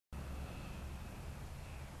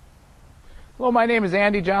Hello, my name is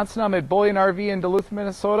Andy Johnson. I'm at Bullion RV in Duluth,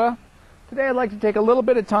 Minnesota. Today I'd like to take a little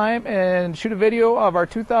bit of time and shoot a video of our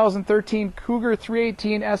 2013 Cougar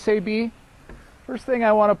 318 SAB. First thing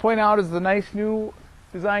I want to point out is the nice new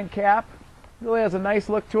design cap. It really has a nice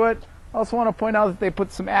look to it. I also want to point out that they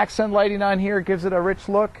put some accent lighting on here. It gives it a rich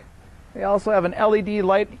look. They also have an LED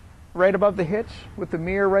light right above the hitch with the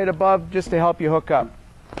mirror right above just to help you hook up.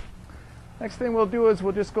 Next thing we'll do is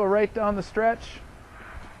we'll just go right down the stretch.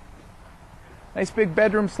 Nice big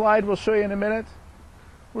bedroom slide we'll show you in a minute.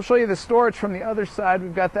 We'll show you the storage from the other side.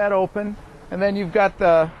 We've got that open. And then you've got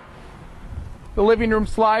the living room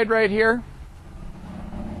slide right here.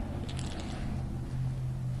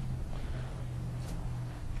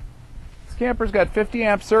 This camper's got 50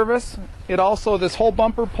 amp service. It also, this whole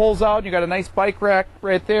bumper pulls out. You got a nice bike rack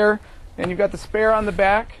right there. And you've got the spare on the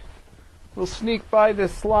back. We'll sneak by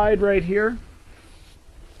this slide right here.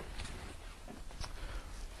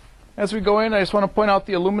 As we go in, I just want to point out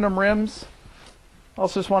the aluminum rims.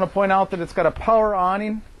 Also just want to point out that it's got a power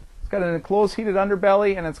awning. It's got an enclosed heated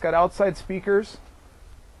underbelly, and it's got outside speakers.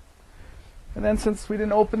 And then since we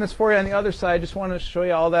didn't open this for you on the other side, just wanted to show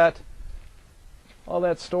you all that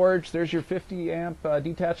storage. There's your 50 amp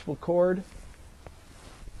detachable cord.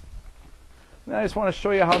 And I just want to show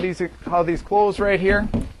you how these close right here.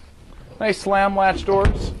 Nice slam latch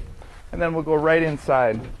doors. And then we'll go right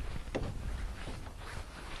inside.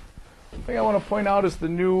 The thing I want to point out is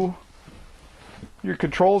your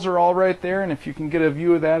controls are all right there, and if you can get a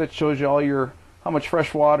view of that, it shows you all how much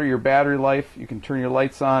fresh water, your battery life. You can turn your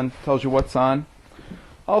lights on, tells you what's on.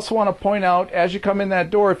 I also want to point out, as you come in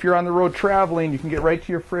that door, if you're on the road traveling, you can get right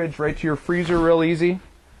to your fridge, right to your freezer real easy.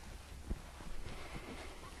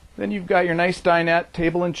 Then you've got your nice dinette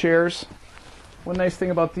table and chairs. One nice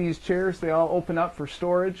thing about these chairs, they all open up for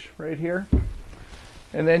storage right here.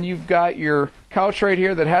 And then you've got your couch right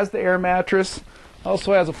here that has the air mattress.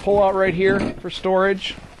 Also has a pull-out right here for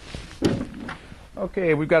storage.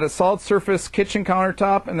 Okay, we've got a solid surface kitchen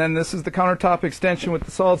countertop, and then this is the countertop extension with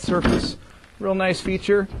the solid surface. Real nice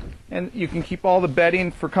feature. And you can keep all the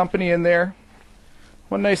bedding for company in there.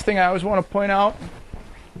 One nice thing I always want to point out,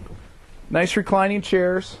 nice reclining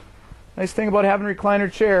chairs. Nice thing about having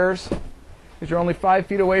recliner chairs is you're only 5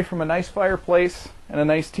 feet away from a nice fireplace and a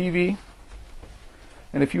nice TV.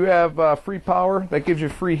 And if you have free power, that gives you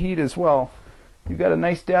free heat as well. You've got a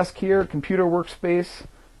nice desk here, computer workspace.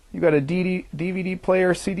 You've got a DVD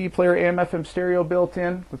player, CD player, AM/FM stereo built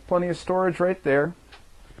in with plenty of storage right there.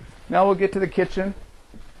 Now we'll get to the kitchen.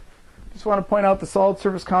 Just want to point out the solid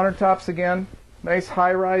surface countertops again. Nice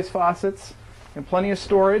high-rise faucets and plenty of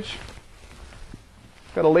storage.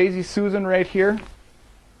 Got a Lazy Susan right here.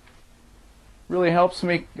 Really helps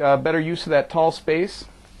make better use of that tall space.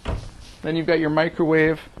 Then you've got your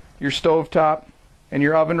microwave, your stovetop, and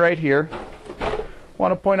your oven right here.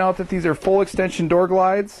 Want to point out that these are full extension door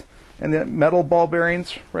glides and the metal ball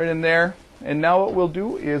bearings right in there. And now what we'll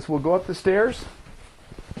do is we'll go up the stairs.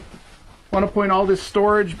 Want to point all this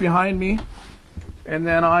storage behind me, and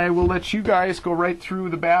then I will let you guys go right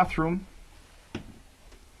through the bathroom.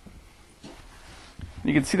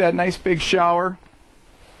 You can see that nice big shower.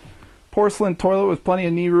 Porcelain toilet with plenty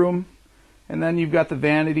of knee room. And then you've got the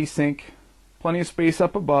vanity sink, plenty of space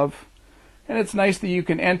up above. And it's nice that you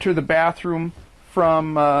can enter the bathroom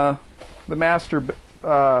from the master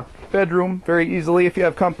bedroom very easily if you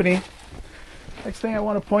have company. Next thing I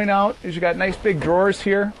want to point out is you got nice big drawers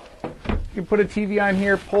here. You can put a TV on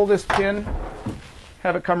here, pull this pin,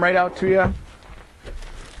 have it come right out to you.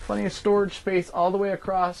 Plenty of storage space all the way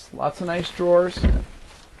across, lots of nice drawers.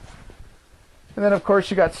 And then of course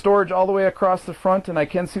you got storage all the way across the front, and I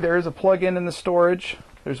can see there is a plug-in in the storage.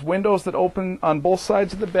 There's windows that open on both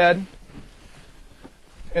sides of the bed.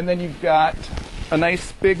 And then you've got a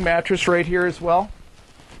nice big mattress right here as well.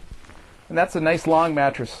 And that's a nice long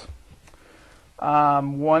mattress.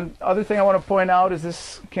 One other thing I want to point out is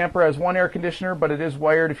this camper has one air conditioner, but it is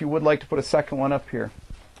wired if you would like to put a second one up here.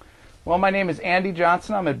 Well, my name is Andy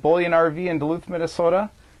Johnson. I'm at Bullion RV in Duluth, Minnesota.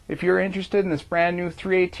 If you're interested in this brand new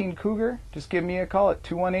 318 Cougar, just give me a call at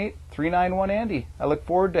 218-391-ANDY. I look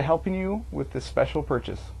forward to helping you with this special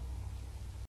purchase.